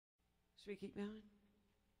Should we keep going?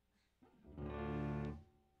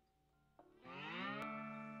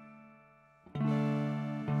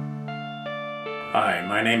 Hi,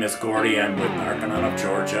 my name is Gordy. I'm with Narconon of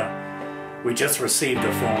Georgia. We just received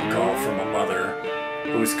a phone call from a mother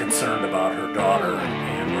who's concerned about her daughter,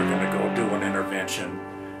 and we're going to go do an intervention.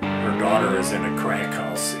 Her daughter is in a crack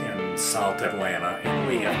house in South Atlanta, and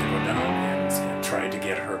we have to go down and try to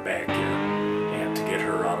get her back here and to get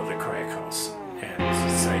her out of the crack house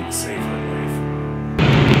and save her life.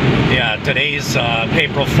 Yeah, today's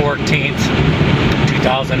April 14th,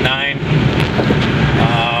 2009.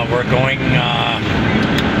 We're going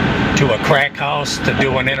to a crack house to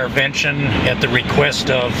do an intervention at the request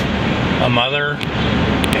of a mother,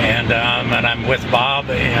 and I'm with Bob,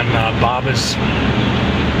 and Bob has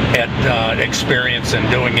had experience in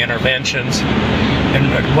doing interventions.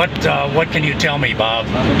 And what can you tell me, Bob,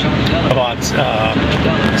 about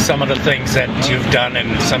some of the things that you've done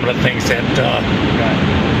and some of the things that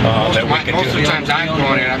that we can do? Most of the times I'm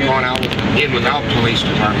going out without police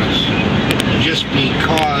departments, just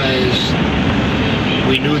because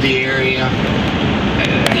we knew the area,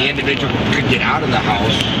 the individual could get out of the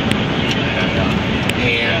house,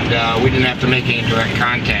 and we didn't have to make any direct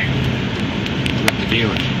contact with the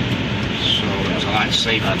dealer, so it was a lot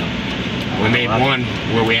safer. We made one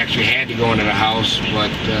where we actually had to go into the house, but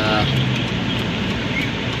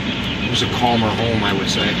it was a calmer home, I would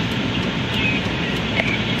say.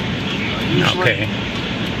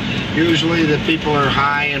 Usually the people are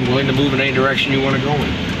high and willing to move in any direction you want to go in.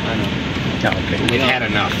 I know. Okay. We've had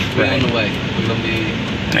enough. We're on the way. We're going to be...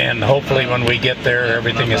 And hopefully when we get there,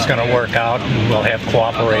 everything is going to work out and we'll have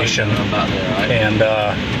cooperation. And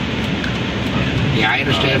yeah, I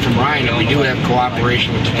understand from Ryan that we do have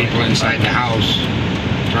cooperation with the people inside the house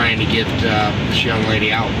trying to get this young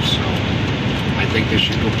lady out, so I think this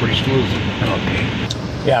should go pretty smoothly. Okay.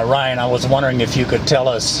 Yeah, Ryan, I was wondering if you could tell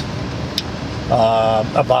us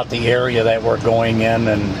about the area that we're going in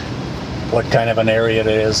and what kind of an area it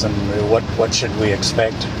is and what should we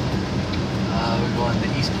expect? We're going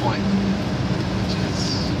to East Point, which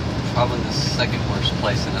is probably the second worst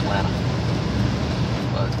place in Atlanta.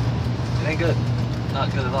 But it ain't good. Not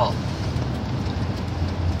good at all.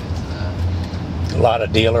 It's, a lot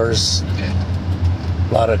of dealers, okay.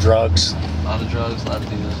 A lot of drugs. A lot of drugs, a lot of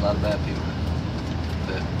dealers, a lot of bad people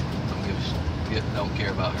that don't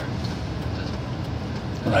care about her.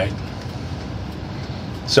 Right.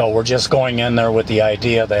 So we're just going in there with the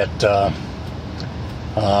idea that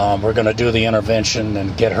we're going to do the intervention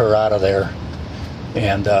and get her out of there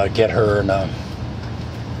and get her in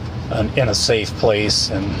a safe place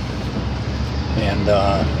and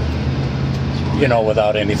you know,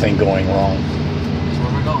 without anything going wrong. That's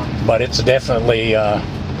where we're going. But it's definitely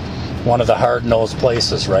one of the hard-nosed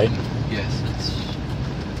places, right? Yes,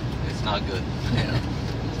 it's not good. Yeah,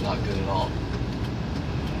 it's not good at all.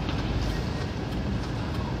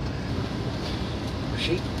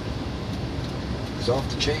 She is off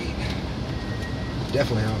the chain.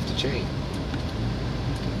 Definitely off the chain.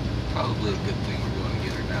 Probably a good thing we're going to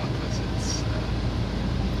get her now because it's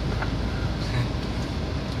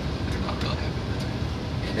they're not real happy with her.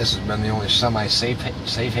 And this has been the only semi-safe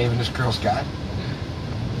haven this girl's got.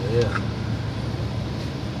 Yeah.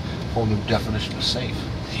 Whole new definition of safe.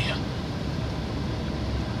 Yeah.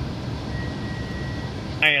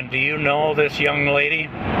 And do you know this young lady?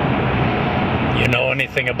 You know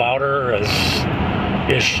anything about her?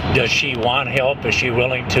 Does she want help? Is she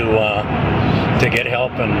willing to get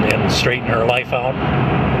help and straighten her life out?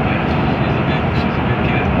 Yeah, she's a good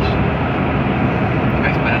kid. She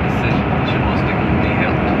makes bad decisions. She wants to be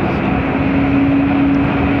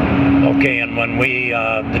helped. Okay, and when we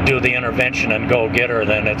do the intervention and go get her,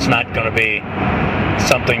 then it's not going to be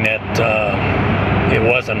something that it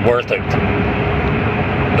wasn't worth it.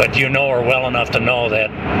 But you know her well enough to know that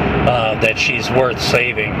that she's worth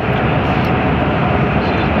saving. She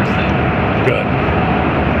is worth saving. Good.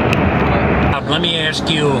 Let me ask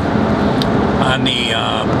you on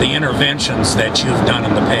the interventions that you've done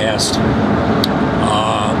in the past.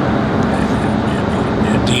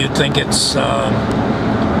 Do you think it's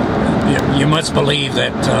you must believe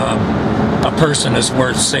that a person is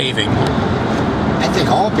worth saving? I think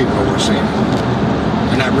all people are worth saving.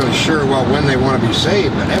 They're not really sure, well, when they want to be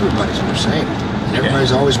saved, but everybody's worth saving. And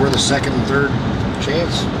everybody's always worth a second and third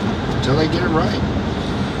chance until they get it right.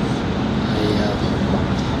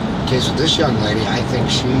 In case with this young lady, I think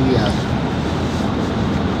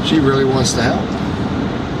she really wants to help.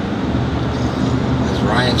 As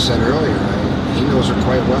Ryan said earlier, he knows her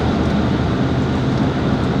quite well.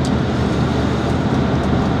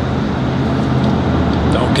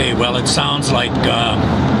 Okay, well, it sounds like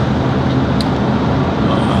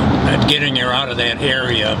getting her out of that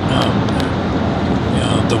area,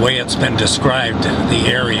 the way it's been described, the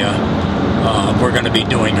area, we're going to be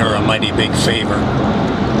doing her a mighty big favor.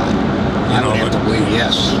 I would have to believe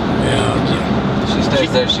yes. Yeah. If she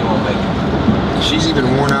stays there, she won't make it. She's even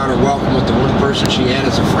worn out her welcome with the one person she had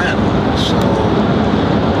as a friend. So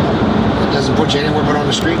it doesn't put you anywhere but on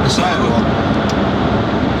the street and the sidewalk.